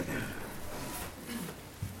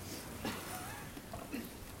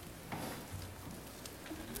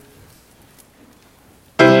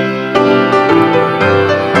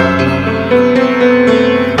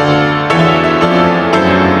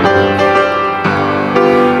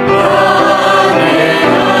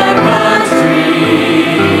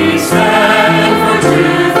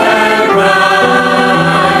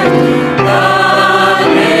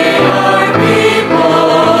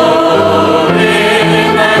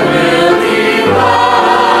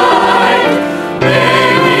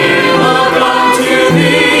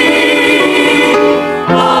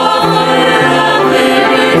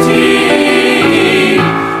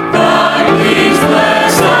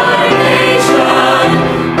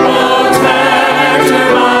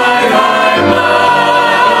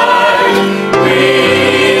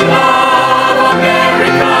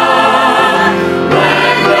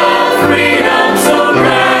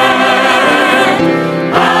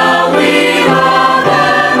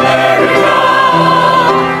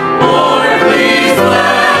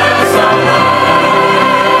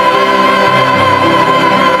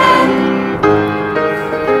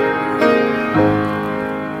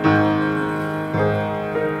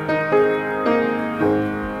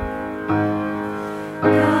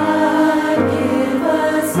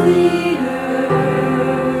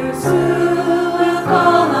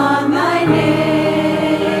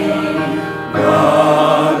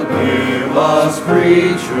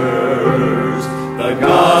preachers, the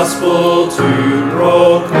gospel to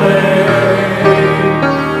proclaim.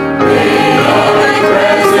 May thy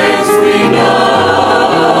presence we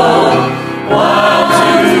know, while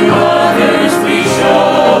to others we show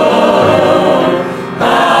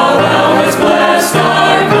how thou hast blessed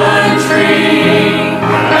our country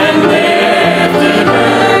and lifted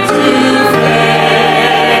her to fame.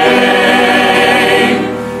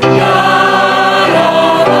 God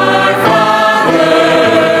of our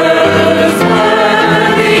fathers,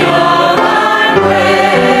 worthy of thy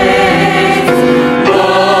praise,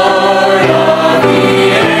 Lord of the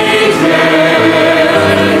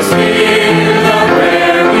ages, hear the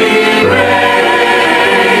prayer we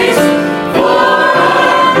raise, for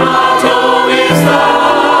our motto is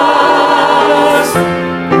thus: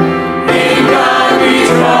 in God we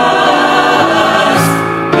trust,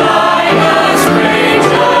 guide us, great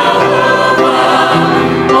Jehovah,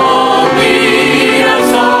 hold lead us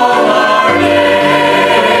all our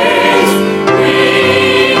days.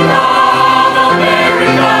 We love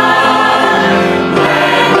America,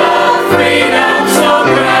 land of freedom so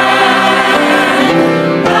grand.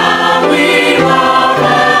 Now we love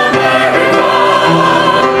America,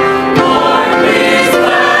 Lord, please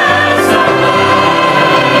bless our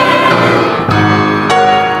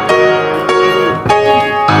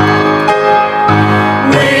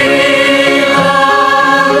We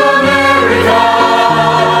love America,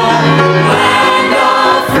 land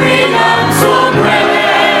of freedom so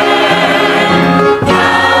grand.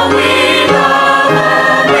 Now we love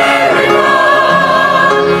America,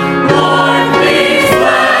 Lord, please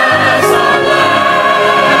bless our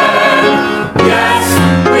land. Yes,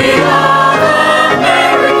 we love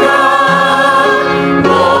America,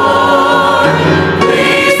 Lord,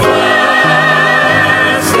 please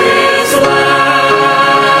bless this land.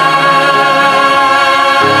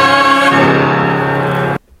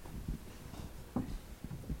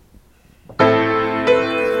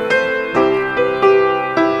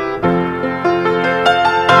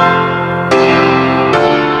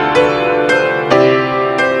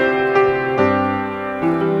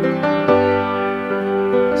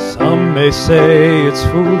 Some may say it's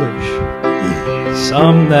foolish,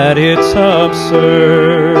 some that it's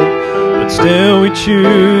absurd, but still we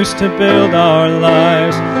choose to build our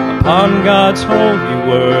lives upon God's holy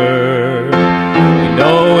word. We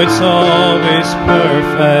know it's always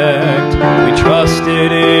perfect, we trust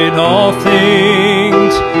it in all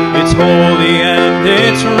things. It's holy and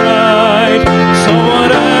it's right, so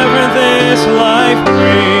whatever this life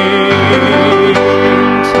brings,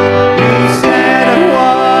 we stand on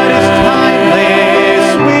what is timeless,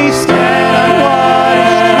 we stand on what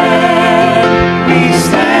is true, we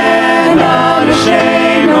stand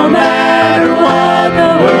unashamed no matter what the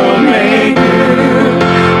world may do.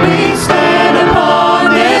 We stand upon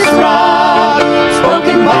this rock,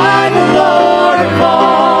 spoken by the Lord of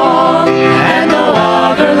all, and no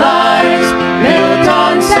other lives built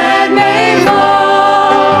on sand may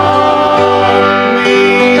fall.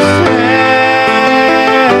 We stand.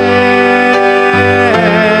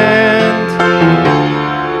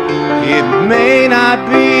 It may not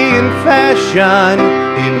be in fashion,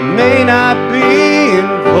 it may not be in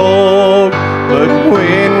vogue, but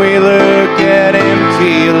when we look at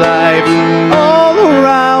empty lives all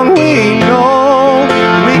around, we know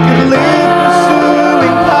we can live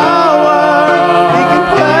pursuing power, thinking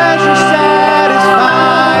pleasure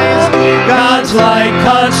satisfies. God's light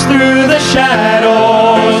cuts through the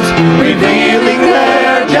shadows, revealing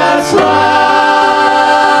their just lies.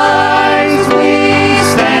 We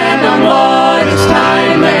stand on what is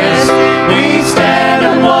timeless, we stand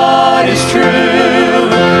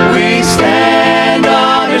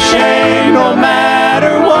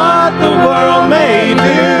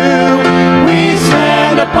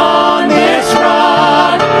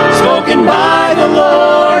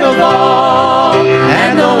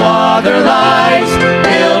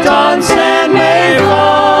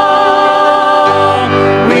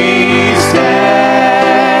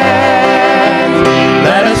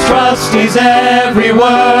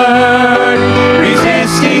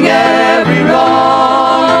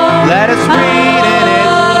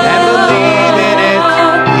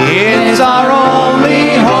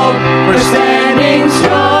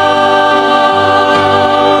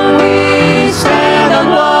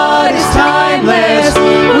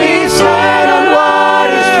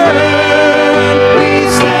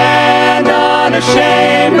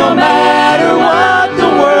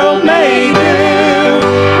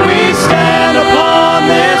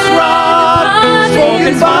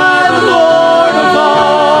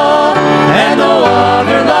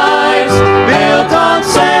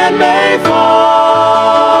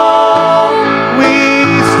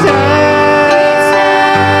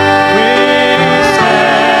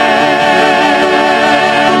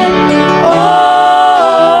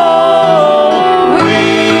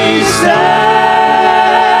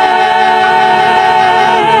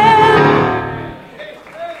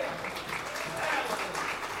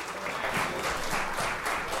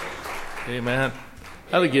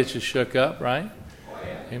That'll get you shook up, right?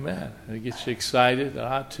 Amen. It'll get you excited. It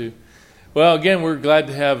ought to. Well, again, we're glad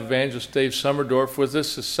to have Evangelist Dave Sommerdorf with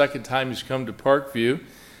us. The second time he's come to Parkview.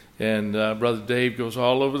 And Brother Dave goes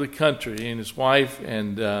all over the country, he and his wife,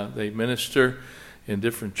 and they minister in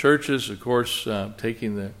different churches, of course,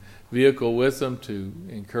 taking the vehicle with them to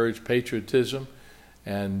encourage patriotism.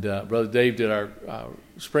 And Brother Dave did our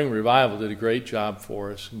spring revival, did a great job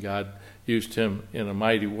for us, and God used him in a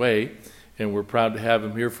mighty way. And we're proud to have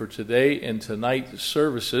him here for today and tonight's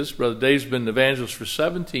services. Brother Dave's been an evangelist for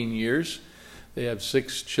 17 years. They have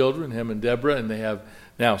 6 children, him and Deborah, and they have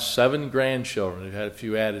now 7 grandchildren. They've had a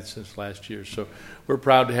few added since last year. So we're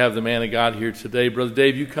proud to have the man of God here today. Brother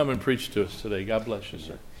Dave, you come and preach to us today. God bless you,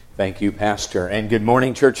 sir. Thank you, Pastor. And good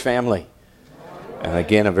morning, church family. And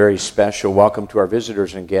again, a very special welcome to our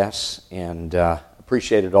visitors and guests. And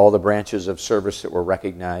appreciated all the branches of service that were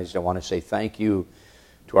recognized. I want to say thank you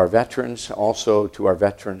to our veterans, also to our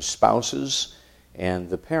veterans' spouses, and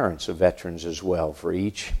the parents of veterans as well, for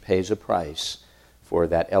each pays a price for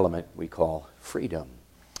that element we call freedom.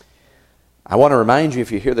 I want to remind you,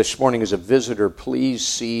 if you're here this morning as a visitor, please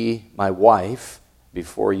see my wife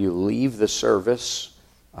before you leave the service.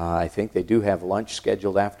 I think they do have lunch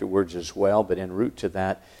scheduled afterwards as well, but en route to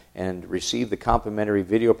that, and receive the complimentary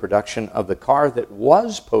video production of the car that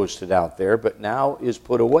was posted out there, but now is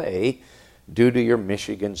put away due to your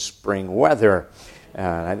Michigan spring weather.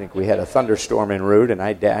 I think we had a thunderstorm en route, and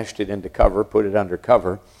I dashed it into cover, put it under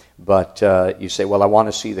cover. But you say, well, I want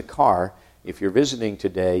to see the car. If you're visiting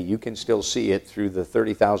today, you can still see it through the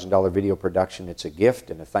 $30,000 video production. It's a gift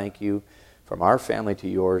and a thank you from our family to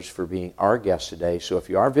yours for being our guest today. So if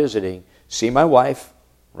you are visiting, see my wife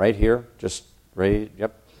right here. Just ready.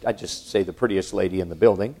 Yep. I just say the prettiest lady in the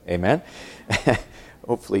building. Amen.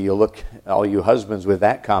 Hopefully you'll look, all you husbands with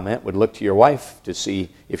that comment would look to your wife to see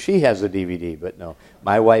if she has a DVD. But no,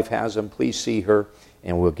 my wife has them. Please see her,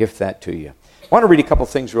 and we'll gift that to you. I want to read a couple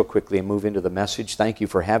things real quickly and move into the message. Thank you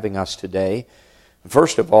for having us today.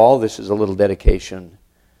 First of all, this is a little dedication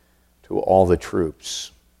to all the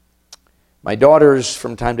troops. My daughters,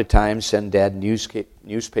 from time to time, send Dad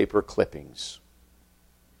newspaper clippings.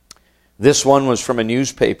 This one was from a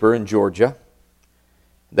newspaper in Georgia.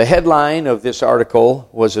 The headline of this article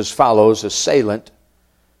was as follows: Assailant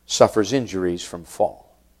suffers injuries from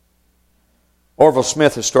fall. Orville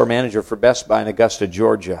Smith, a store manager for Best Buy in Augusta,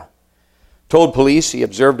 Georgia, told police he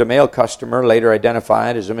observed a male customer, later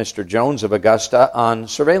identified as a Mr. Jones of Augusta, on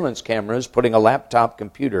surveillance cameras putting a laptop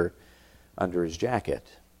computer under his jacket.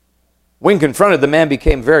 When confronted, the man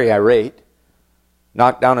became very irate,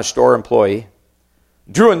 knocked down a store employee,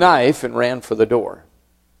 drew a knife, and ran for the door.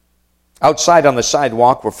 Outside on the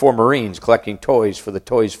sidewalk were 4 Marines collecting toys for the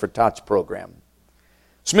Toys for Tots program.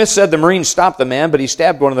 Smith said the Marines stopped the man, but he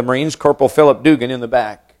stabbed one of the Marines, Corporal Philip Dugan, in the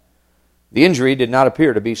back. The injury did not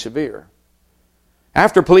appear to be severe.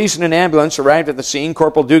 After police and an ambulance arrived at the scene,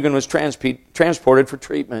 Corporal Dugan was transported for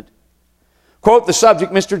treatment. Quote, the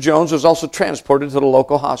subject, Mr. Jones, was also transported to the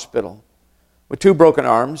local hospital with 2 broken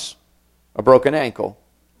arms, a broken ankle,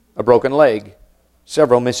 a broken leg,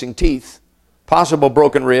 several missing teeth, possible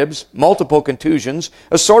broken ribs, multiple contusions,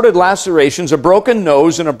 assorted lacerations, a broken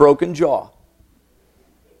nose, and a broken jaw.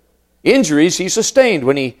 Injuries he sustained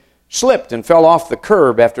when he slipped and fell off the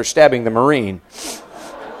curb after stabbing the Marine.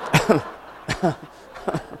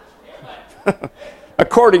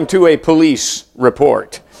 According to a police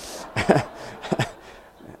report.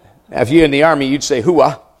 Now, if you're in the Army, you'd say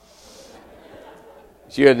hooah.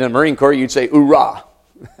 If you're in the Marine Corps, you'd say oorah.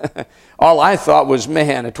 All I thought was,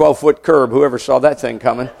 man, a 12-foot curb, whoever saw that thing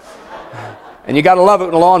coming. And you got to love it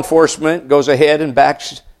when law enforcement goes ahead and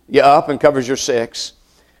backs you up and covers your 6.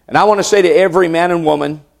 And I want to say to every man and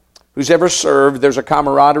woman who's ever served, there's a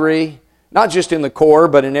camaraderie, not just in the Corps,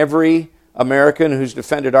 but in every American who's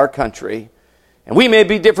defended our country. And we may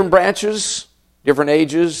be different branches, different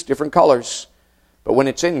ages, different colors, but when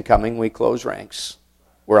it's incoming, we close ranks.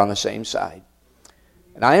 We're on the same side.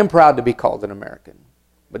 And I am proud to be called an American.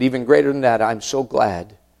 But even greater than that, I'm so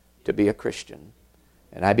glad to be a Christian.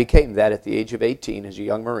 And I became that at the age of 18 as a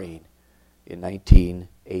young Marine in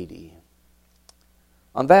 1980.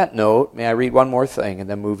 On that note, may I read one more thing and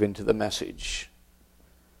then move into the message.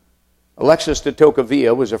 Alexis de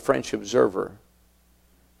Tocqueville was a French observer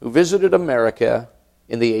who visited America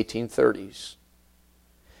in the 1830s.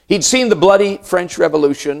 He'd seen the bloody French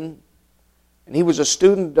Revolution, and he was a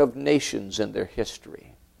student of nations and their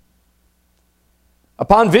history.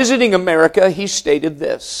 Upon visiting America, he stated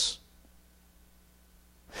this,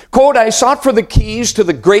 quote, I sought for the keys to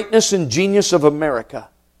the greatness and genius of America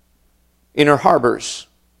in her harbors,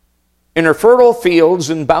 in her fertile fields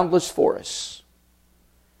and boundless forests.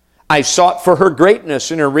 I sought for her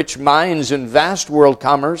greatness in her rich mines and vast world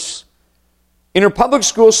commerce, in her public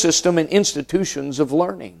school system and institutions of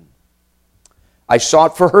learning. I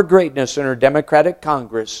sought for her greatness in her democratic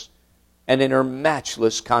Congress and in her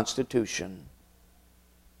matchless Constitution.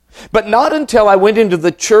 But not until I went into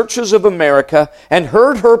the churches of America and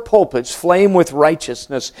heard her pulpits flame with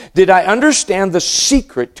righteousness did I understand the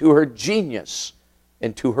secret to her genius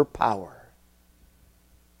and to her power.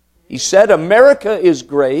 He said, America is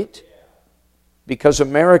great because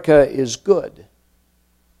America is good.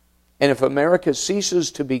 And if America ceases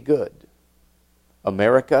to be good,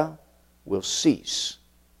 America will cease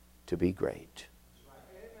to be great.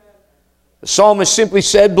 The psalmist simply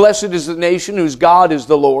said, blessed is the nation whose God is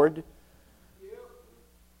the Lord.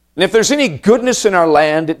 And if there's any goodness in our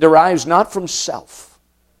land, it derives not from self,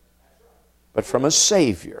 but from a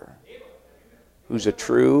Savior who's a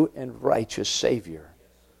true and righteous Savior,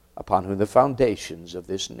 upon whom the foundations of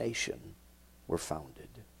this nation were founded.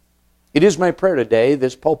 It is my prayer today,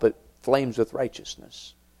 this pulpit flames with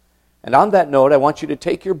righteousness. And on that note, I want you to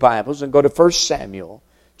take your Bibles and go to 1 Samuel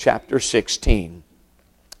chapter 16.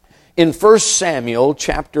 In 1 Samuel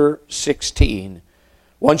chapter 16,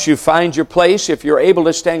 once you find your place, if you're able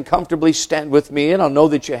to stand comfortably, stand with me, and I'll know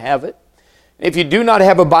that you have it. If you do not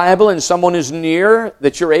have a Bible and someone is near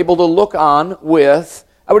that you're able to look on with,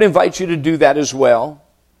 I would invite you to do that as well.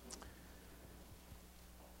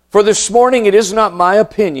 For this morning, it is not my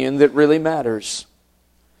opinion that really matters.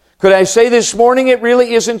 Could I say this morning, it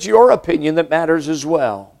really isn't your opinion that matters as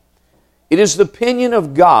well. It is the opinion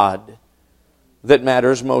of God that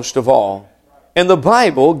matters most of all. And the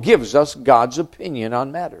Bible gives us God's opinion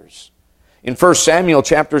on matters. In 1 Samuel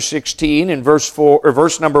chapter 16, in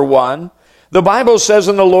verse number 1, the Bible says,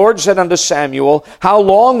 And the Lord said unto Samuel, How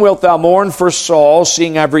long wilt thou mourn for Saul,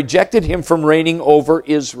 seeing I've rejected him from reigning over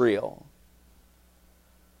Israel?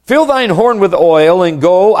 Fill thine horn with oil, and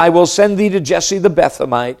go, I will send thee to Jesse the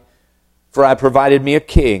Bethlehemite, for I provided me a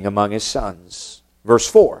king among his sons. Verse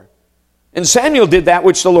 4, And Samuel did that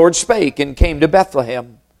which the Lord spake, and came to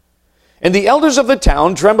Bethlehem. And the elders of the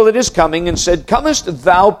town trembled at his coming, and said, Comest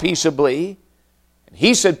thou peaceably? And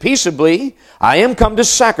he said, Peaceably, I am come to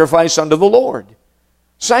sacrifice unto the Lord.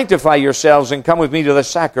 Sanctify yourselves, and come with me to the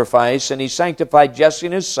sacrifice. And he sanctified Jesse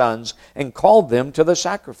and his sons, and called them to the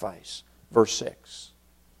sacrifice. Verse 6.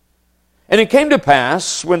 And it came to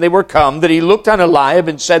pass, when they were come, that he looked on Eliab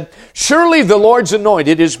and said, Surely the Lord's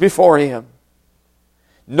anointed is before him.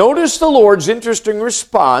 Notice the Lord's interesting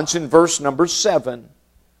response in verse number 7.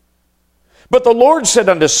 But the Lord said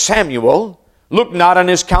unto Samuel, Look not on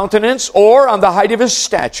his countenance or on the height of his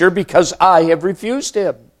stature, because I have refused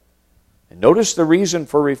him. And notice the reason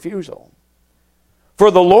for refusal.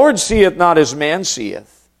 For the Lord seeth not as man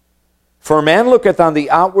seeth. For man looketh on the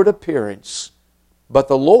outward appearance, but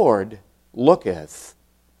the Lord looketh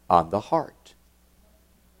on the heart.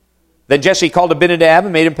 Then Jesse called Abinadab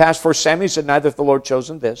and made him pass before Samuel. He said, Neither hath the Lord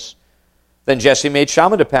chosen this. Then Jesse made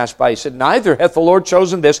Shammah to pass by. He said, Neither hath the Lord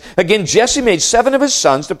chosen this. Again Jesse made 7 of his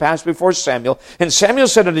sons to pass before Samuel. And Samuel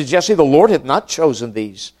said unto Jesse, The Lord hath not chosen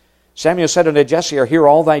these. Samuel said unto Jesse, Are here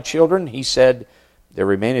all thy children? He said, There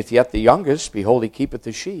remaineth yet the youngest. Behold, he keepeth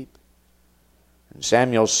the sheep. And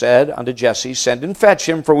Samuel said unto Jesse, Send and fetch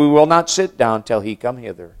him, for we will not sit down till he come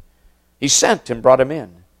hither. He sent and brought him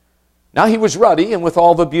in. Now he was ruddy, and with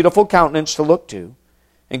all the beautiful countenance to look to,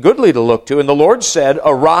 and goodly to look to. And the Lord said,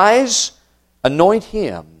 Arise, anoint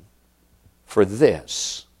him, for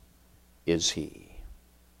this is he.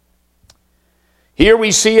 Here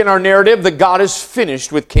we see in our narrative that God is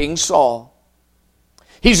finished with King Saul.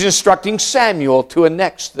 He's instructing Samuel to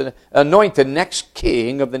anoint the next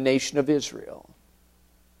king of the nation of Israel.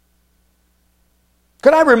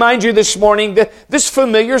 Could I remind you this morning that this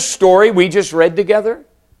familiar story we just read together,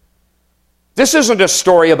 this isn't a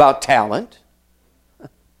story about talent.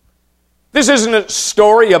 This isn't a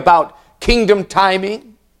story about kingdom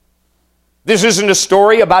timing. This isn't a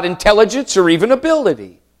story about intelligence or even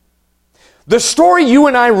ability. The story you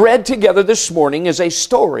and I read together this morning is a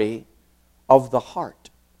story of the heart.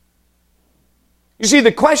 You see,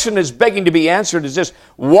 the question that's begging to be answered is this: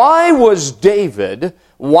 why was David,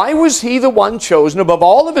 why was he the one chosen above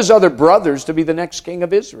all of his other brothers to be the next king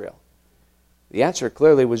of Israel? The answer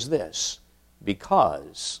clearly was this: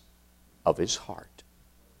 because of his heart.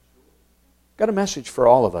 Got a message for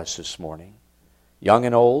all of us this morning, young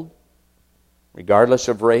and old, regardless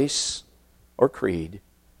of race or creed.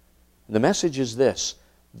 And the message is this: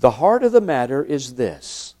 the heart of the matter is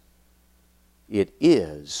this: it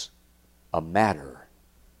is a matter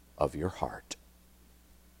of your heart.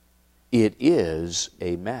 It is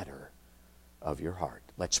a matter of your heart.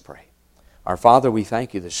 Let's pray. Our Father, we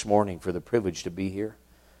thank you this morning for the privilege to be here.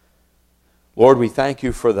 Lord, we thank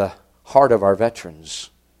you for the heart of our veterans,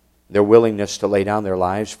 their willingness to lay down their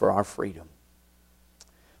lives for our freedom.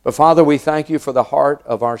 But Father, we thank you for the heart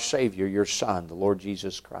of our Savior, your Son, the Lord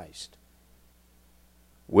Jesus Christ,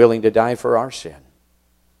 willing to die for our sin.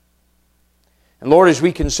 And Lord, as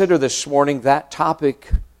we consider this morning that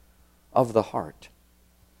topic of the heart,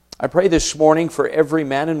 I pray this morning for every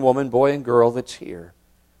man and woman, boy and girl that's here,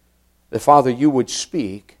 that Father, you would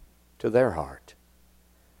speak to their heart.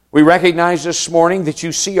 We recognize this morning that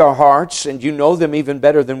you see our hearts and you know them even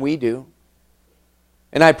better than we do.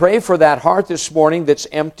 And I pray for that heart this morning that's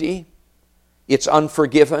empty, it's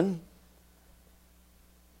unforgiven,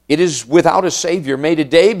 it is without a Savior. May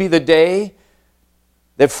today be the day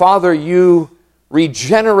that, Father, you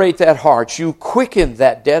regenerate that heart, you quicken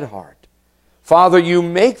that dead heart. Father, you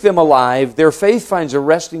make them alive, their faith finds a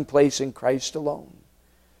resting place in Christ alone.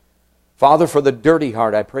 Father, for the dirty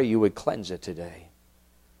heart, I pray you would cleanse it today.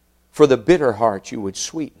 For the bitter heart, you would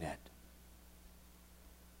sweeten it.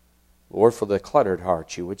 Lord, for the cluttered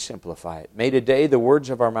heart, you would simplify it. May today the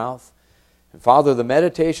words of our mouth and, Father, the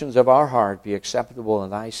meditations of our heart be acceptable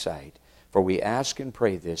in thy sight. For we ask and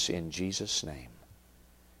pray this in Jesus' name.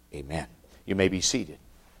 Amen. You may be seated.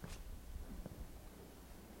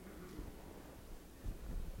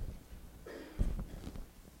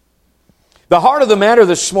 The heart of the matter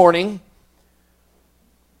this morning,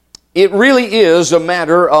 it really is a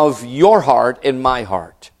matter of your heart and my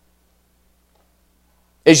heart.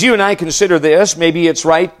 As you and I consider this, maybe it's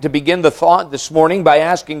right to begin the thought this morning by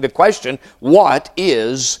asking the question, what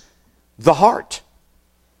is the heart?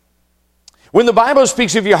 When the Bible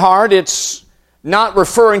speaks of your heart, it's not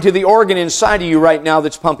referring to the organ inside of you right now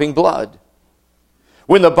that's pumping blood.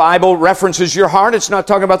 When the Bible references your heart, it's not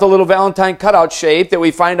talking about the little Valentine cutout shape that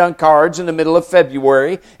we find on cards in the middle of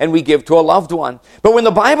February and we give to a loved one. But when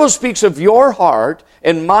the Bible speaks of your heart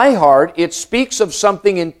and my heart, it speaks of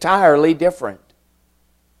something entirely different.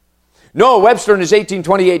 Noah Webster, in his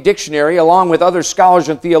 1828 dictionary, along with other scholars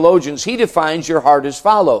and theologians, he defines your heart as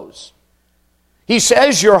follows. He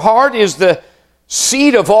says your heart is the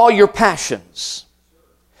seat of all your passions.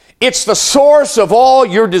 It's the source of all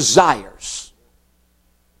your desires.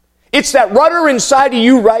 It's that rudder inside of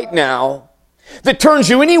you right now that turns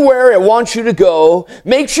you anywhere it wants you to go,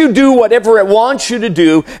 makes you do whatever it wants you to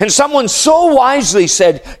do. And someone so wisely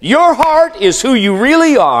said, your heart is who you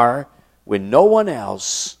really are when no one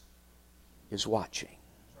else is watching.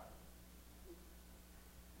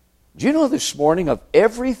 Do you know this morning of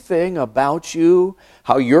everything about you,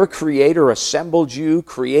 how your Creator assembled you,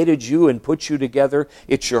 created you, and put you together?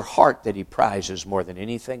 It's your heart that He prizes more than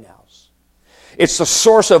anything else. It's the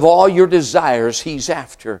source of all your desires He's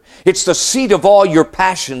after. It's the seat of all your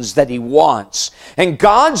passions that He wants. And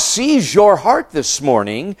God sees your heart this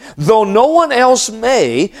morning, though no one else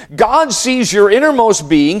may. God sees your innermost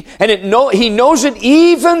being, and He knows it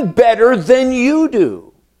even better than you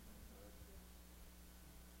do.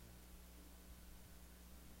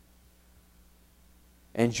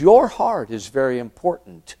 And your heart is very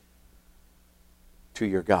important to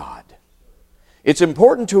your God. It's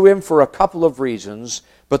important to Him for a couple of reasons,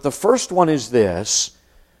 but the first one is this.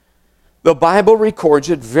 The Bible records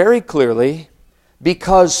it very clearly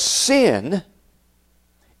because sin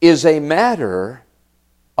is a matter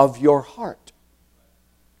of your heart.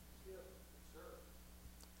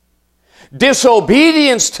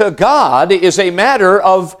 Disobedience to God is a matter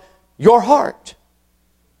of your heart.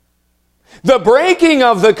 The breaking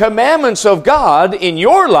of the commandments of God in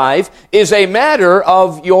your life is a matter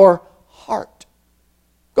of your heart.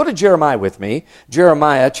 Go to Jeremiah with me.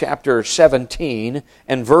 Jeremiah chapter 17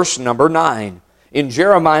 and verse number 9. In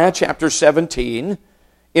Jeremiah chapter 17,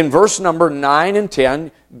 in verse number 9 and 10,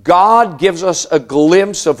 God gives us a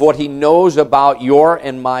glimpse of what He knows about your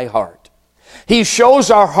and my heart. He shows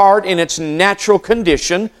our heart in its natural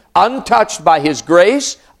condition, untouched by His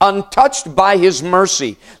grace, untouched by His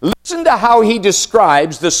mercy. Listen to how He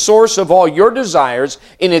describes the source of all your desires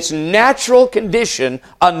in its natural condition,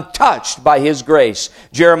 untouched by His grace.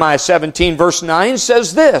 Jeremiah 17 verse 9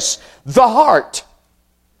 says this, the heart.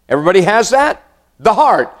 Everybody has that? The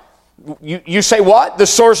heart. You say what? The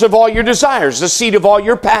source of all your desires, the seat of all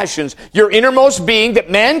your passions, your innermost being that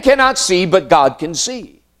man cannot see but God can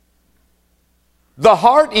see. The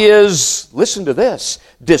heart is, listen to this,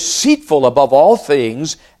 deceitful above all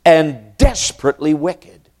things and desperately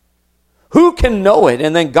wicked. Who can know it?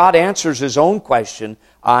 And then God answers His own question,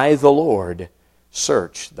 I, the Lord,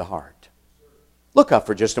 search the heart. Look up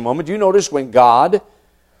for just a moment. Do you notice when God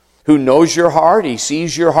who knows your heart. He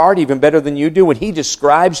sees your heart even better than you do. When He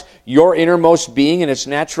describes your innermost being in its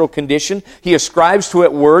natural condition, He ascribes to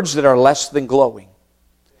it words that are less than glowing.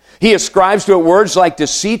 He ascribes to it words like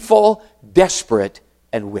deceitful, desperate,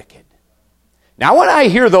 and wicked. Now, when I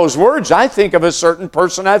hear those words, I think of a certain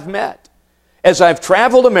person I've met. As I've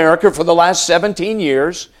traveled America for the last 17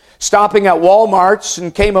 years, stopping at Walmarts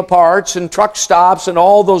and Kmart's and truck stops and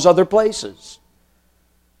all those other places.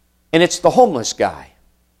 And it's the homeless guy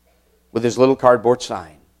with his little cardboard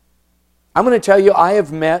sign. I'm going to tell you, I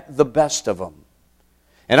have met the best of them.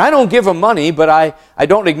 And I don't give them money, but I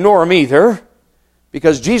don't ignore them either,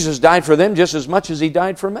 because Jesus died for them just as much as He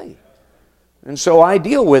died for me. And so I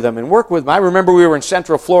deal with them and work with them. I remember we were in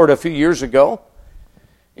Central Florida a few years ago.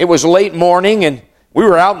 It was late morning, and we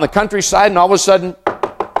were out in the countryside, and all of a sudden,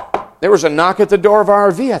 there was a knock at the door of our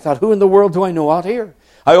RV. I thought, who in the world do I know out here?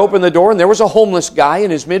 I opened the door, and there was a homeless guy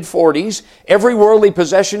in his mid-40s, every worldly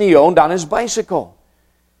possession he owned on his bicycle.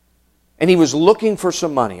 And he was looking for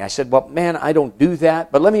some money. I said, well, man, I don't do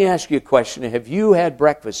that, but let me ask you a question. Have you had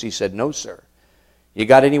breakfast? He said, no, sir. You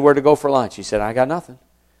got anywhere to go for lunch? He said, I got nothing.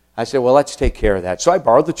 I said, well, let's take care of that. So I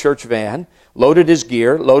borrowed the church van, loaded his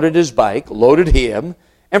gear, loaded his bike, loaded him,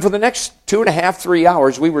 and for the next 2.5, 3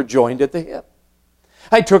 hours, we were joined at the hip.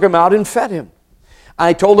 I took him out and fed him.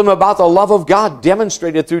 I told him about the love of God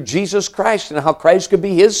demonstrated through Jesus Christ and how Christ could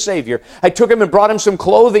be his Savior. I took him and brought him some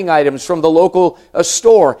clothing items from the local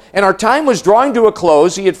store. And our time was drawing to a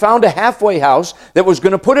close. He had found a halfway house that was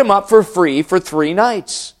going to put him up for free for 3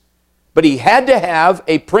 nights. But he had to have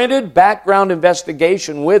a printed background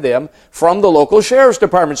investigation with him from the local sheriff's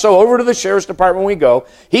department. So over to the sheriff's department we go.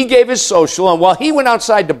 He gave his social, and while he went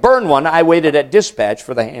outside to burn one, I waited at dispatch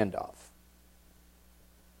for the handoff.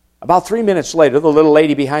 About 3 minutes later, the little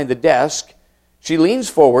lady behind the desk, she leans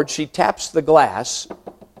forward, she taps the glass,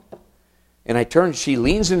 and I turn, she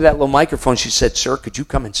leans into that little microphone, she said, sir, could you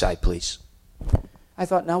come inside, please? I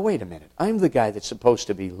thought, now wait a minute, I'm the guy that's supposed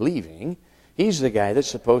to be leaving, he's the guy that's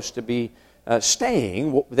supposed to be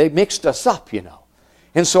staying, they mixed us up, you know.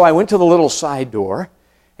 And so I went to the little side door,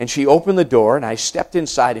 and she opened the door, and I stepped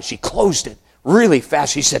inside, and she closed it really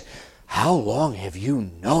fast. She said, how long have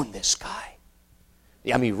you known this guy?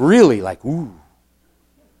 I mean, really, like, ooh.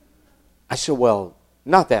 I said, well,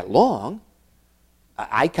 not that long.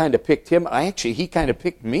 I kind of picked him. He kind of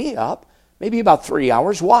picked me up. Maybe about 3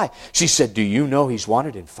 hours. Why? She said, do you know he's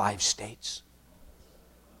wanted in 5 states?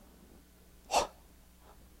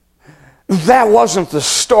 That wasn't the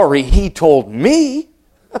story he told me.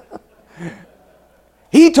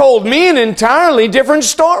 He told me an entirely different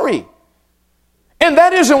story. And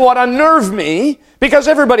that isn't what unnerved me, because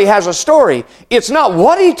everybody has a story. It's not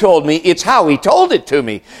what he told me, it's how he told it to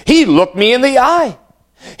me. He looked me in the eye.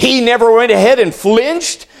 He never went ahead and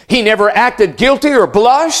flinched. He never acted guilty or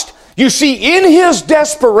blushed. You see, in his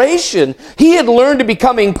desperation, he had learned to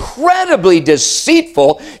become incredibly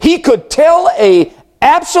deceitful. He could tell an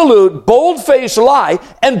absolute bold-faced lie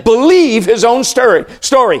and believe his own story.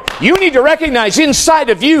 You need to recognize inside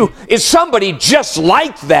of you is somebody just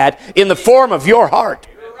like that in the form of your heart.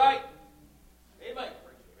 You're right. Amen.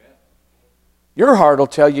 Your heart will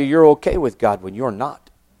tell you you're okay with God when you're not.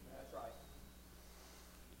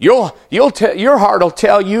 Your heart will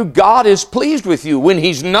tell you God is pleased with you when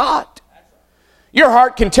He's not. Your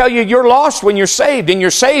heart can tell you you're lost when you're saved, and you're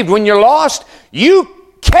saved when you're lost. You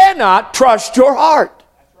cannot trust your heart.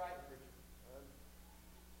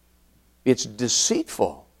 It's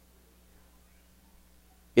deceitful.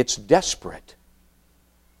 It's desperate.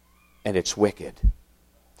 And it's wicked.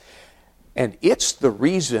 And it's the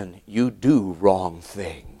reason you do wrong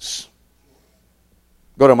things.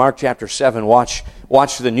 Go to Mark chapter 7. Watch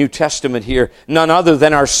the New Testament here. None other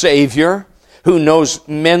than our Savior, who knows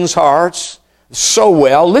men's hearts so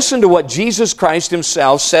well. Listen to what Jesus Christ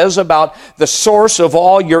Himself says about the source of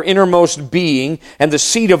all your innermost being and the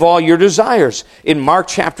seat of all your desires. In Mark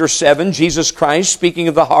chapter 7, Jesus Christ, speaking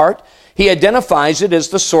of the heart, He identifies it as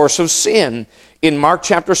the source of sin. In Mark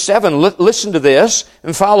chapter 7, listen to this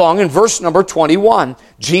and follow along in verse number 21.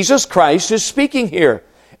 Jesus Christ is speaking here.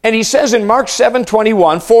 And He says in Mark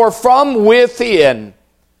 7:21, for from within.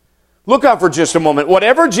 Look up for just a moment.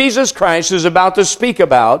 Whatever Jesus Christ is about to speak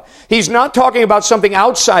about, He's not talking about something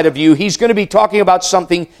outside of you. He's going to be talking about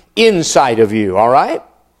something inside of you, all right?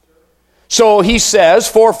 So He says,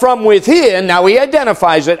 for from within, now He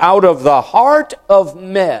identifies it, out of the heart of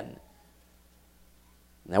men.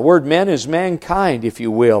 That word men is mankind, if you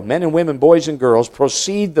will. Men and women, boys and girls,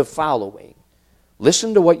 proceed the following.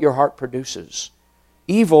 Listen to what your heart produces.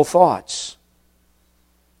 Evil thoughts,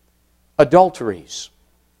 adulteries,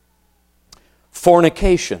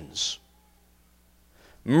 fornications,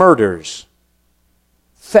 murders,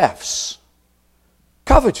 thefts,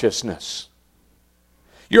 covetousness.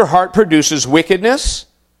 Your heart produces wickedness,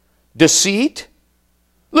 deceit,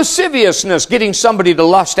 lasciviousness, getting somebody to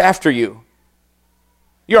lust after you.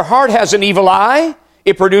 Your heart has an evil eye.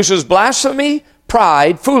 It produces blasphemy,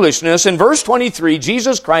 pride, foolishness. In verse 23,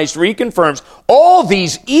 Jesus Christ reconfirms all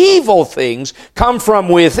these evil things come from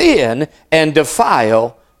within and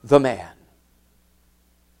defile the man.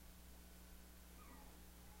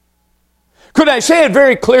 Could I say it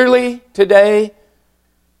very clearly today?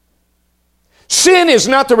 Sin is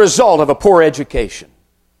not the result of a poor education.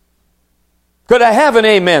 Could I have an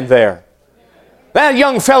amen there? That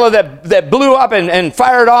young fellow that blew up and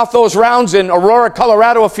fired off those rounds in Aurora,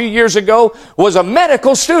 Colorado a few years ago was a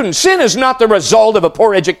medical student. Sin is not the result of a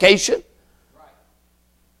poor education.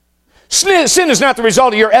 Sin is not the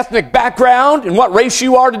result of your ethnic background and what race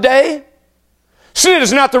you are today. Sin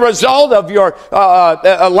is not the result of your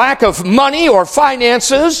lack of money or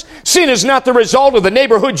finances. Sin is not the result of the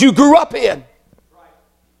neighborhood you grew up in.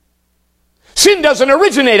 Sin doesn't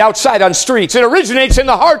originate outside on streets. It originates in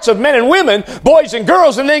the hearts of men and women, boys and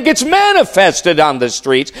girls, and then gets manifested on the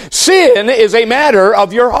streets. Sin is a matter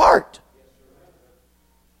of your heart.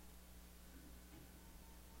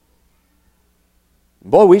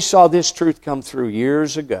 Boy, we saw this truth come through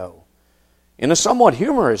years ago in a somewhat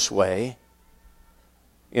humorous way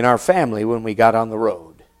in our family when we got on the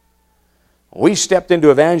road. When we stepped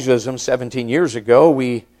into evangelism 17 years ago,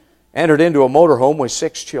 we entered into a motorhome with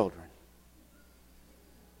 6 children.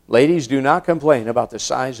 Ladies, do not complain about the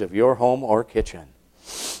size of your home or kitchen.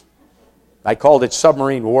 I called it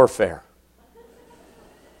submarine warfare.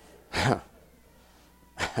 But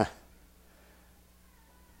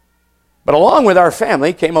along with our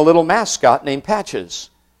family came a little mascot named Patches.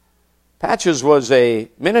 Patches was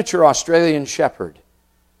a miniature Australian shepherd.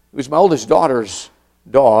 He was my oldest daughter's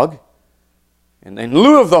dog. And in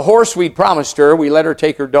lieu of the horse we'd promised her, we let her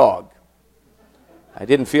take her dog. I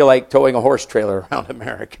didn't feel like towing a horse trailer around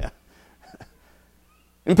America.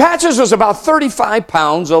 And Patches was about 35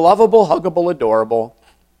 pounds, a lovable, huggable, adorable.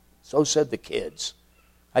 So said the kids.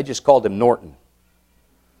 I just called him Norton.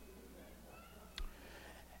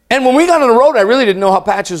 And when we got on the road, I really didn't know how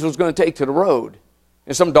Patches was going to take to the road.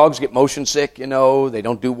 And some dogs get motion sick, they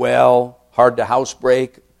don't do well, hard to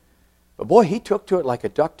housebreak. But boy, he took to it like a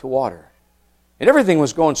duck to water. And everything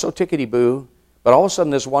was going so tickety-boo, but all of a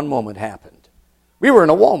sudden this one moment happened. We were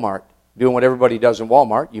in a Walmart, doing what everybody does in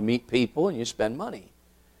Walmart. You meet people and you spend money.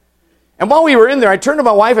 And while we were in there, I turned to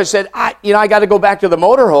my wife and said, I got to go back to the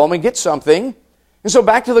motorhome and get something. And so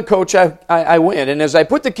back to the coach I went. And as I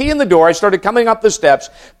put the key in the door, I started coming up the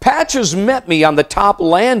steps. Patches met me on the top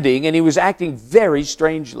landing, and he was acting very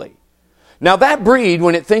strangely. Now that breed,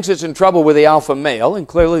 when it thinks it's in trouble with the alpha male, and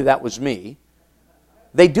clearly that was me,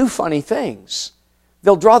 they do funny things.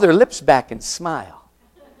 They'll draw their lips back and smile.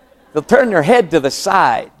 They'll turn their head to the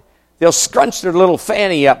side. They'll scrunch their little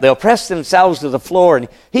fanny up. They'll press themselves to the floor. And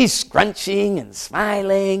he's scrunching and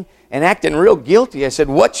smiling and acting real guilty. I said,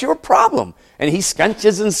 "What's your problem?" And he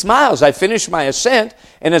scrunches and smiles. I finished my ascent.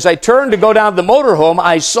 And as I turned to go down the motorhome,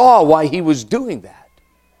 I saw why he was doing that.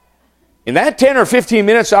 In that 10 or 15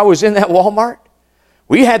 minutes I was in that Walmart,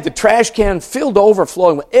 we had the trash can filled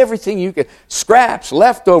overflowing with everything you could, scraps,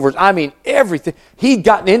 leftovers, everything. He'd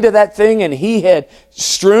gotten into that thing and he had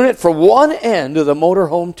strewn it from one end of the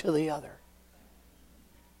motorhome to the other.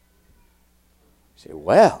 You say,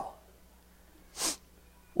 well,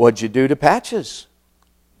 what'd you do to Patches?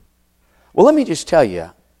 Well, let me just tell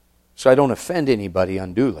you, so I don't offend anybody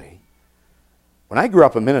unduly. When I grew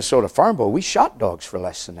up in Minnesota Farm Boy, we shot dogs for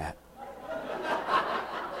less than that.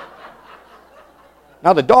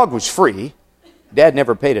 Now, the dog was free. Dad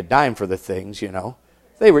never paid a dime for the things,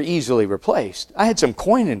 They were easily replaced. I had some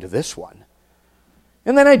coin into this one.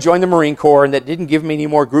 And then I joined the Marine Corps, and that didn't give me any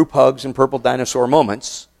more group hugs and purple dinosaur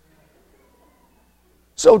moments.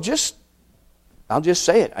 So I'll just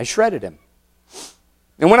say it, I shredded him.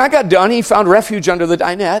 And when I got done, he found refuge under the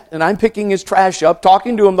dinette, and I'm picking his trash up,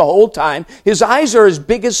 talking to him the whole time. His eyes are as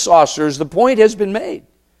big as saucers. The point has been made.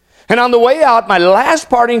 And on the way out, my last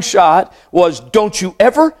parting shot was, "Don't you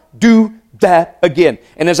ever do that again."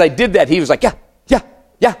 And as I did that, he was like, yeah, got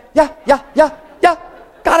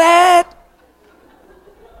it.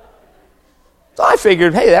 So I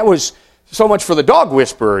figured, hey, that was so much for the dog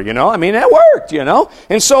whisperer, that worked,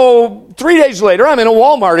 And so 3 days later, I'm in a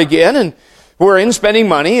Walmart again, and we're in spending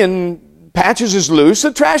money, and Patches is loose.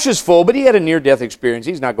 The trash is full, but he had a near-death experience.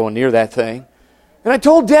 He's not going near that thing. And I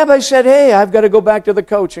told Deb, I said, "Hey, I've got to go back to the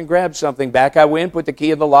coach and grab something." Back I went, put the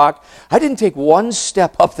key in the lock. I didn't take one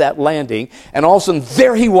step up that landing, and all of a sudden,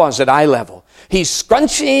 there he was at eye level. he's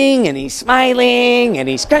scrunching and he's smiling and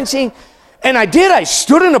he's scrunching. And I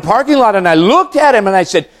stood in the parking lot and I looked at him and I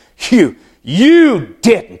said, you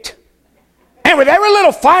didn't. And with every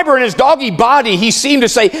little fiber in his doggy body, he seemed to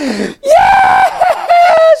say, yes,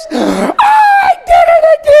 I did it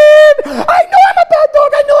again. I know I'm a bad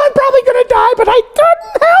dog. I know I'm probably going to die, but I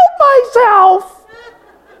couldn't help myself.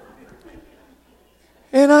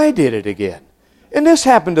 And I did it again. And this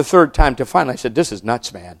happened the third time to finally I said, this is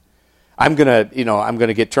nuts, man. I'm going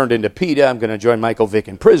to get turned into PETA. I'm going to join Michael Vick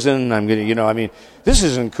in prison. I'm going to, this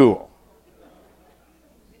isn't cool.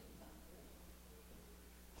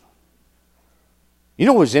 You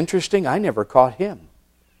know what was interesting? I never caught him.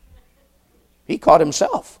 He caught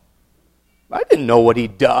himself. I didn't know what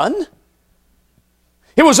he'd done.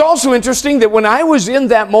 It was also interesting that when I was in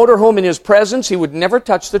that motorhome in his presence, he would never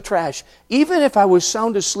touch the trash, even if I was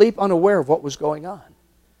sound asleep, unaware of what was going on.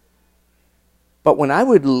 But when I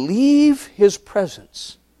would leave his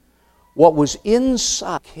presence, what was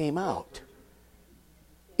inside came out.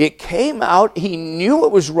 It came out. He knew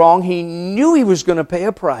it was wrong. He knew he was going to pay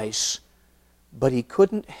a price, but he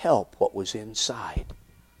couldn't help what was inside.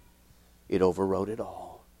 It overrode it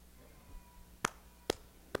all.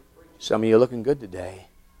 Some of you are looking good today.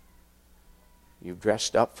 You've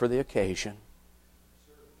dressed up for the occasion.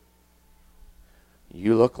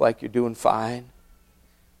 You look like you're doing fine.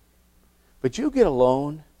 But you get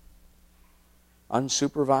alone,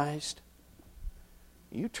 unsupervised,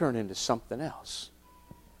 you turn into something else.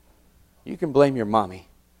 You can blame your mommy.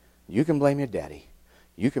 You can blame your daddy.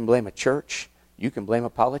 You can blame a church. You can blame a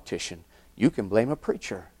politician. You can blame a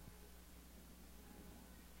preacher.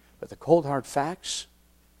 But the cold hard facts,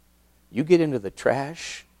 you get into the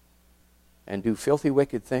trash and do filthy,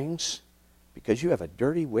 wicked things because you have a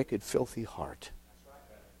dirty, wicked, filthy heart.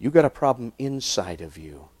 You got a problem inside of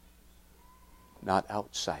you, not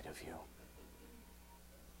outside of you.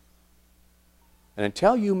 And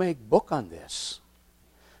until you make book on this,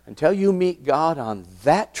 until you meet God on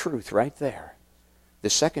that truth right there, the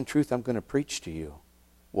second truth I'm going to preach to you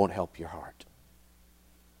won't help your heart.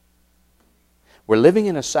 We're living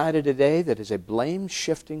in a society today that is a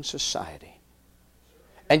blame-shifting society.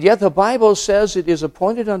 And yet the Bible says it is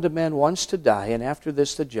appointed unto men once to die, and after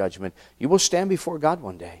this the judgment. You will stand before God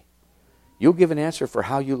one day. You'll give an answer for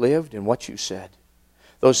how you lived and what you said.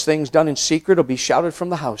 Those things done in secret will be shouted from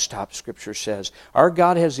the housetops, Scripture says. Our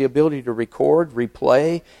God has the ability to record,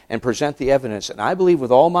 replay, and present the evidence. And I believe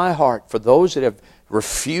with all my heart, for those that have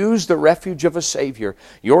refused the refuge of a Savior,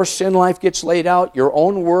 your sin life gets laid out, your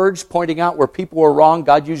own words pointing out where people were wrong.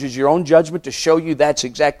 God uses your own judgment to show you that's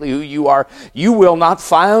exactly who you are. You will not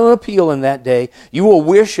file an appeal in that day. You will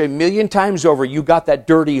wish 1,000,000 times over you got that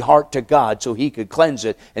dirty heart to God so He could cleanse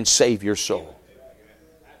it and save your soul.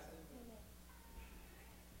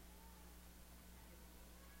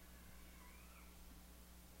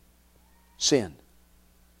 Sin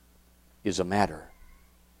is a matter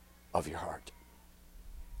of your heart.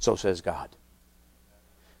 So says God.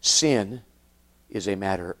 Sin is a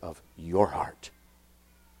matter of your heart.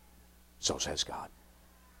 So says God.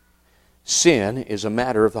 Sin is a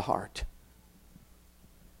matter of the heart.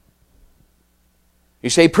 You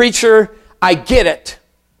say, preacher, I get it.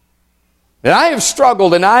 And I have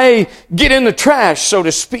struggled and I get in the trash, so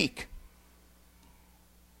to speak.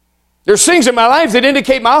 There's things in my life that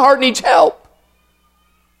indicate my heart needs help.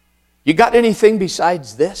 You got anything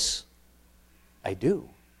besides this? I do.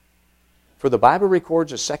 For the Bible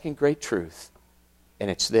records a second great truth, and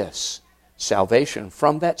it's this. Salvation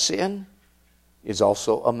from that sin is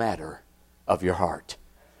also a matter of your heart.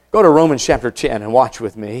 Go to Romans chapter 10 and watch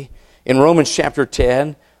with me. In Romans chapter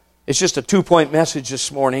 10, it's just a 2-point message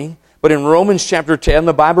this morning. But in Romans chapter 10,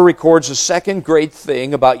 the Bible records a second great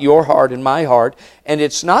thing about your heart and my heart. And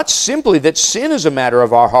it's not simply that sin is a matter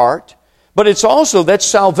of our heart, but it's also that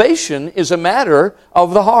salvation is a matter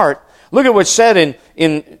of the heart. Look at what's said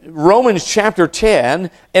in Romans chapter 10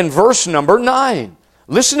 and verse number 9.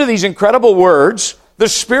 Listen to these incredible words. The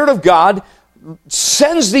Spirit of God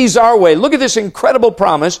sends these our way. Look at this incredible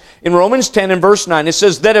promise in Romans 10 and verse 9. It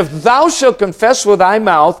says, that if thou shalt confess with thy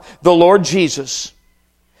mouth the Lord Jesus,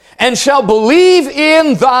 and shall believe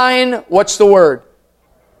in thine, what's the word?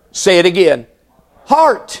 Say it again.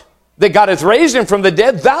 Heart, that God hath raised him from the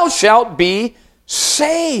dead, thou shalt be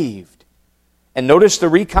saved. And notice the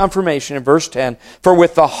reconfirmation in verse 10. For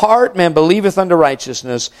with the heart man believeth unto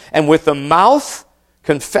righteousness, and with the mouth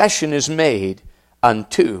confession is made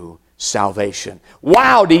unto salvation.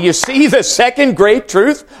 Wow, do you see the second great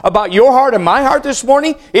truth about your heart and my heart this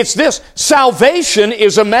morning? It's this. Salvation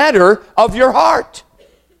is a matter of your heart.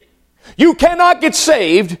 You cannot get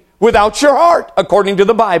saved without your heart, according to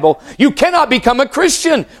the Bible. You cannot become a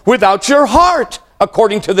Christian without your heart,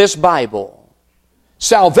 according to this Bible.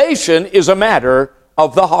 Salvation is a matter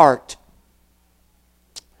of the heart.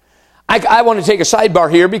 I want to take a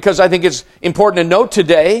sidebar here because I think it's important to note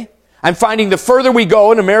today. I'm finding the further we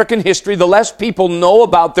go in American history, the less people know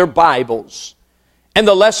about their Bibles. And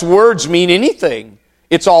the less words mean anything.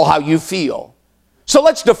 It's all how you feel. So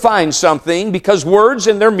let's define something, because words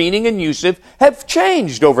and their meaning and usage have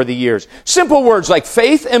changed over the years. Simple words like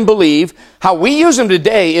faith and believe, how we use them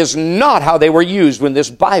today is not how they were used when this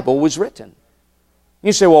Bible was written.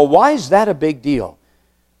 You say, well, why is that a big deal?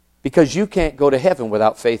 Because you can't go to heaven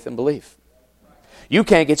without faith and belief. You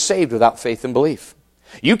can't get saved without faith and belief.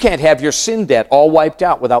 You can't have your sin debt all wiped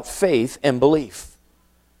out without faith and belief.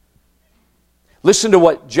 Listen to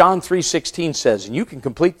what John 3:16 says, and you can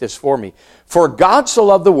complete this for me. For God so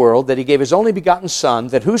loved the world that he gave his only begotten Son,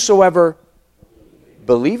 that whosoever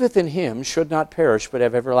believeth in him should not perish but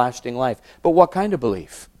have everlasting life. But what kind of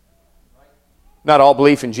belief? Not all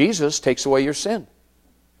belief in Jesus takes away your sin.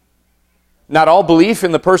 Not all belief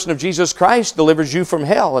in the person of Jesus Christ delivers you from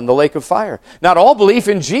hell and the lake of fire. Not all belief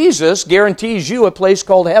in Jesus guarantees you a place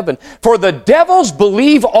called heaven. For the devils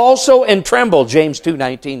believe also and tremble, James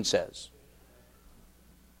 2:19 says.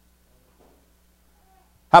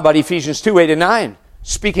 How about Ephesians 2:8-9?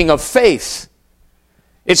 Speaking of faith.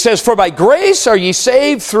 It says, for by grace are ye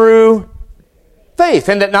saved through faith,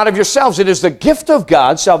 and that not of yourselves. It is the gift of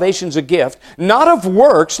God, salvation's a gift, not of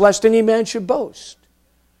works, lest any man should boast.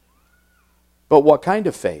 But what kind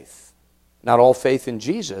of faith? Not all faith in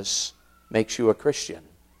Jesus makes you a Christian.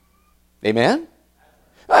 Amen?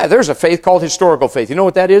 There's a faith called historical faith. You know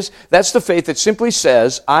what that is? That's the faith that simply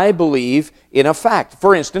says, I believe in a fact.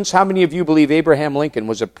 For instance, how many of you believe Abraham Lincoln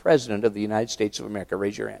was a president of the United States of America?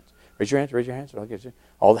 Raise your hands. Raise your hands, raise your hands.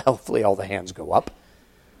 Hopefully all the hands go up.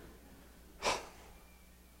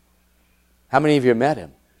 How many of you met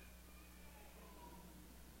him?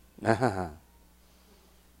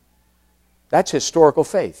 That's historical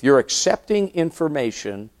faith. You're accepting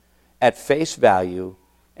information at face value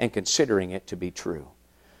and considering it to be true.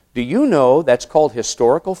 Do you know that's called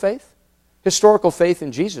historical faith? Historical faith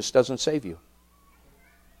in Jesus doesn't save you.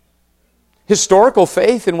 Historical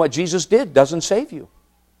faith in what Jesus did doesn't save you.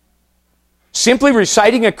 Simply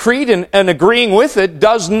reciting a creed and agreeing with it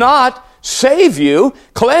does not save you,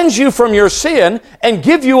 cleanse you from your sin, and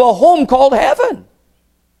give you a home called heaven.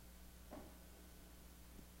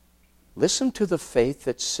 Listen to the faith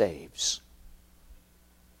that saves.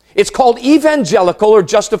 It's called evangelical or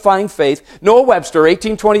justifying faith. Noah Webster,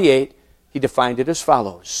 1828, he defined it as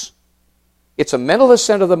follows. It's a mental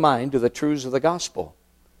assent of the mind to the truths of the gospel.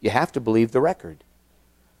 You have to believe the record.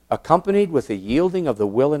 Accompanied with a yielding of the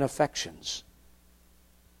will and affections.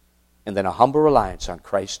 And then a humble reliance on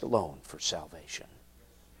Christ alone for salvation.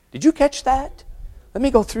 Did you catch that? Let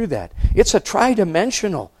me go through that. It's a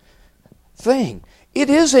tridimensional thing. It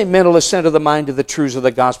is a mental assent of the mind to the truths of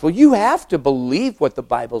the gospel. You have to believe what the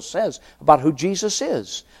Bible says about who Jesus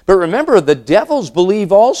is. But remember, the devils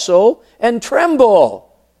believe also and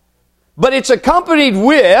tremble. But it's accompanied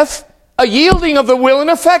with a yielding of the will and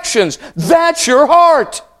affections. That's your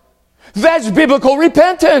heart. That's biblical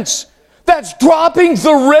repentance. That's dropping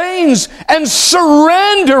the reins and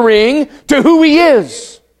surrendering to who He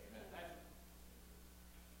is.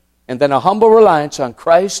 And then a humble reliance on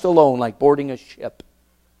Christ alone, like boarding a ship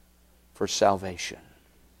for salvation.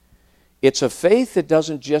 It's a faith that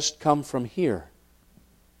doesn't just come from here.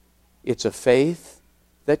 It's a faith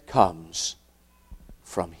that comes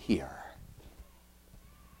from here.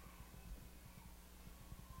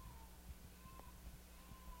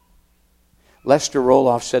 Lester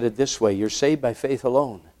Roloff said it this way, you're saved by faith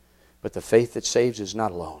alone, but the faith that saves is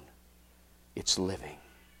not alone. It's living.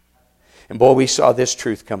 And boy, we saw this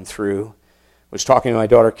truth come through. I was talking to my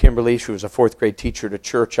daughter Kimberly. She was a 4th grade teacher at a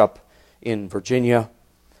church up in Virginia.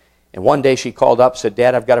 And one day she called up and said,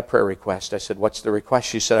 Dad, I've got a prayer request. I said, what's the request?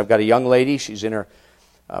 She said, I've got a young lady. She's in her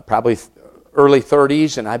probably early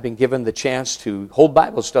 30s, and I've been given the chance to hold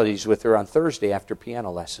Bible studies with her on Thursday after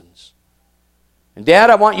piano lessons. And Dad,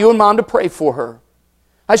 I want you and Mom to pray for her.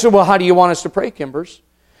 I said, well, how do you want us to pray, Kimbers?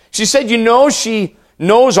 She said, you know, she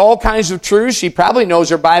knows all kinds of truths. She probably knows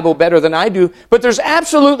her Bible better than I do. But there's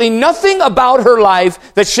absolutely nothing about her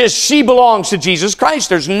life that says she belongs to Jesus Christ.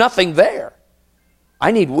 There's nothing there.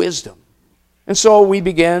 I need wisdom. And so we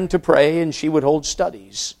began to pray, and she would hold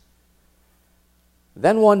studies.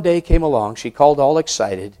 Then one day came along. She called all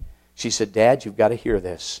excited. She said, Dad, you've got to hear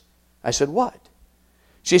this. I said, what?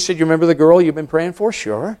 She said, you remember the girl you've been praying for?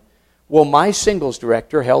 Sure. Well, my singles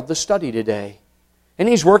director held the study today. And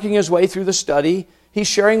he's working his way through the study. He's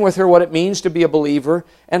sharing with her what it means to be a believer.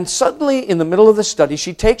 And suddenly, in the middle of the study,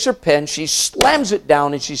 she takes her pen, she slams it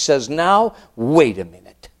down, and she says, "Now, wait a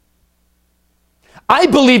minute. I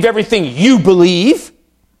believe everything you believe."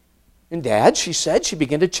 And Dad, she said, she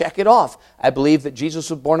began to check it off. "I believe that Jesus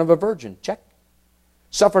was born of a virgin." Check.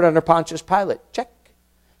 "Suffered under Pontius Pilate." Check.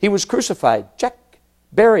 "He was crucified." Check.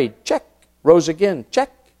 "Buried." Check. "Rose again."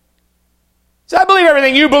 Check. So I believe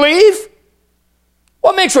everything you believe.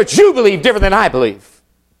 What makes what you believe different than I believe?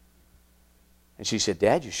 And she said,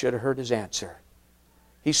 "Dad, you should have heard his answer."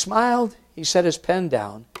 He smiled, he set his pen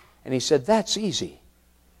down, and he said, "That's easy.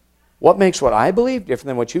 What makes what I believe different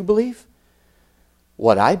than what you believe?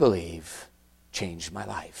 What I believe changed my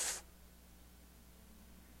life."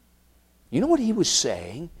 You know what he was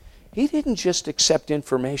saying? He didn't just accept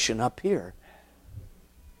information up here.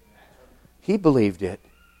 He believed it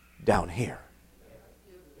down here.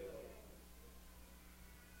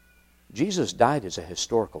 Jesus died as a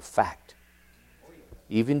historical fact.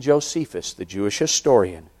 Even Josephus, the Jewish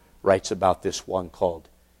historian, writes about this one called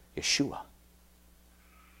Yeshua.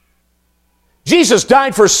 Jesus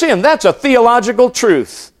died for sin. That's a theological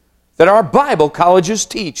truth that our Bible colleges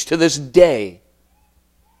teach to this day.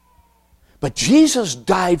 But Jesus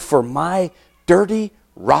died for my dirty,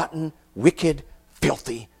 rotten, wicked,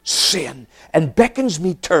 filthy sin and beckons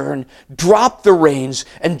me turn, drop the reins,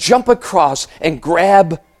 and jump across and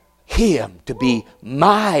grab Him to be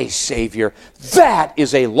my Savior. That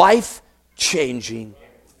is a life-changing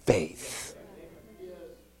faith.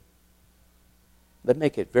 Let me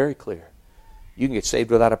make it very clear. You can get saved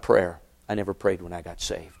without a prayer. I never prayed when I got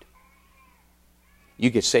saved. You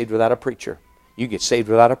get saved without a preacher. You get saved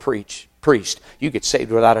without a priest. You get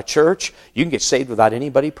saved without a church. You can get saved without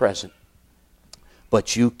anybody present.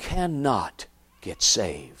 But you cannot get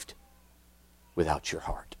saved without your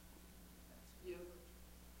heart.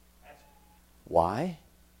 Why?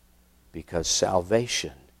 Because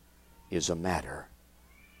salvation is a matter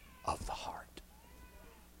of the heart.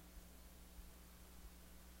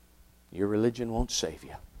 Your religion won't save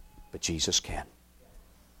you, but Jesus can.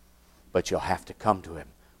 But you'll have to come to Him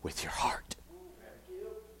with your heart.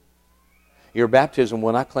 Your baptism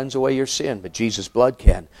will not cleanse away your sin, but Jesus' blood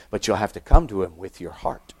can. But you'll have to come to Him with your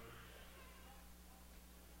heart.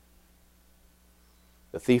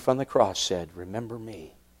 The thief on the cross said, "Remember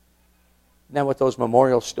me." Isn't that what those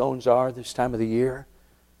memorial stones are this time of the year?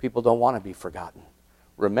 People don't want to be forgotten.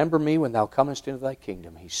 "Remember me when thou comest into thy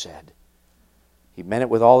kingdom," He said. He meant it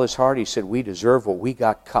with all his heart. He said, "We deserve what we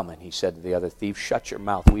got coming." He said to the other thief, "Shut your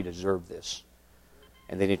mouth, we deserve this."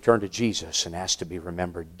 And then he turned to Jesus and asked to be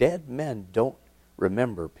remembered. Dead men don't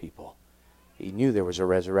remember people. He knew there was a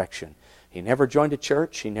resurrection. He never joined a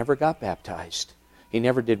church. He never got baptized. He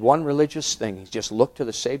never did one religious thing. He just looked to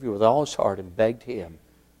the Savior with all his heart and begged Him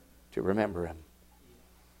to remember him.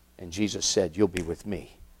 And Jesus said, "You'll be with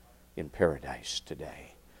me in paradise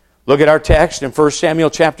today." Look at our text in 1 Samuel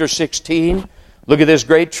chapter 16. Look at this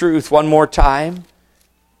great truth one more time.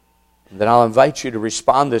 And then I'll invite you to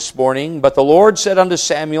respond this morning. "But the Lord said unto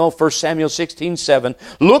Samuel," 1 Samuel 16:7,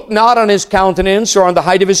 "Look not on his countenance or on the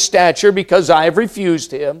height of his stature, because I have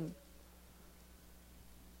refused him.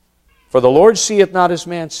 For the Lord seeth not as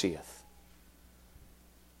man seeth.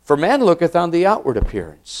 For man looketh on the outward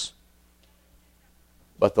appearance,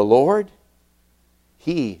 but the Lord,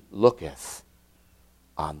 He looketh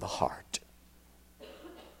on the heart."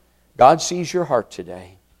 God sees your heart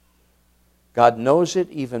today. God knows it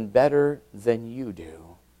even better than you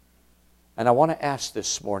do. And I want to ask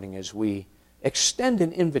this morning as we extend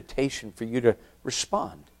an invitation for you to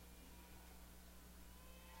respond.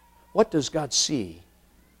 What does God see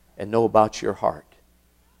and know about your heart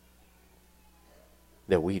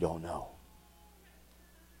that we don't know?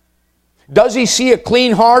 Does He see a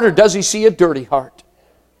clean heart or does He see a dirty heart?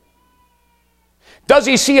 Does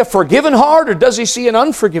He see a forgiven heart or does He see an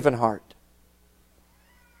unforgiven heart?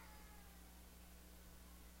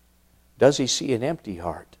 Does He see an empty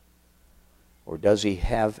heart or does He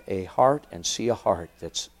have a heart and see a heart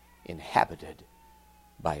that's inhabited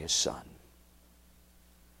by His Son?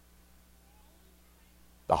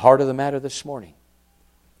 The heart of the matter this morning,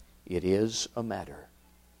 it is a matter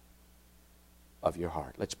of your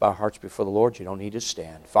heart. Let's bow our hearts before the Lord. You don't need to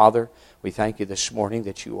stand. Father, we thank You this morning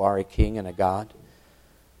that You are a King and a God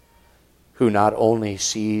who not only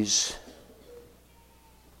sees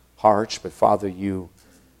hearts, but Father, You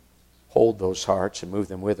hold those hearts and move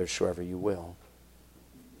them whithersoever You will.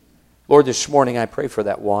 Lord, this morning I pray for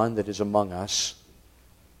that one that is among us.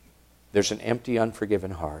 There's an empty,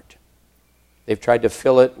 unforgiven heart. They've tried to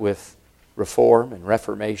fill it with reform and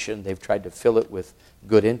reformation. They've tried to fill it with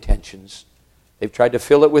good intentions. They've tried to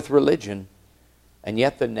fill it with religion, and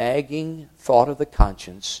yet the nagging thought of the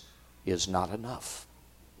conscience is not enough.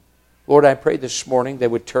 Lord, I pray this morning they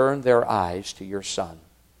would turn their eyes to your Son.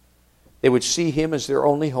 They would see him as their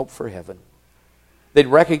only hope for heaven. They'd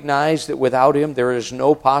recognize that without him there is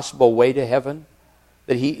no possible way to heaven,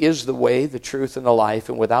 that he is the way, the truth, and the life,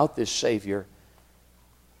 and without this Savior,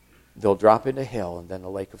 they'll drop into hell and then the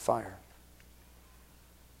lake of fire.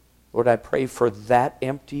 Lord, I pray for that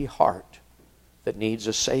empty heart that needs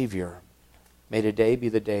a Savior. May today be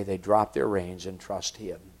the day they drop their reins and trust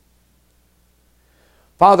him.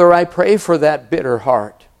 Father, I pray for that bitter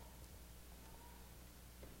heart.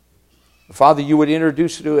 Father, you would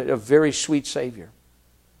introduce to it a very sweet Savior.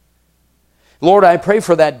 Lord, I pray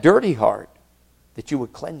for that dirty heart, that you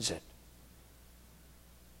would cleanse it.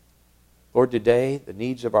 Lord, today the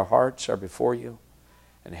needs of our hearts are before you,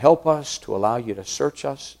 and help us to allow you to search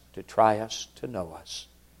us, to try us, to know us.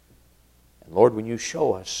 And Lord, when you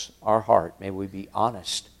show us our heart, may we be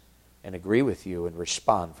honest and agree with you and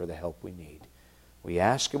respond for the help we need. We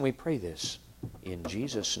ask and we pray this in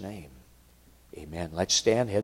Jesus' name. Amen. Let's stand.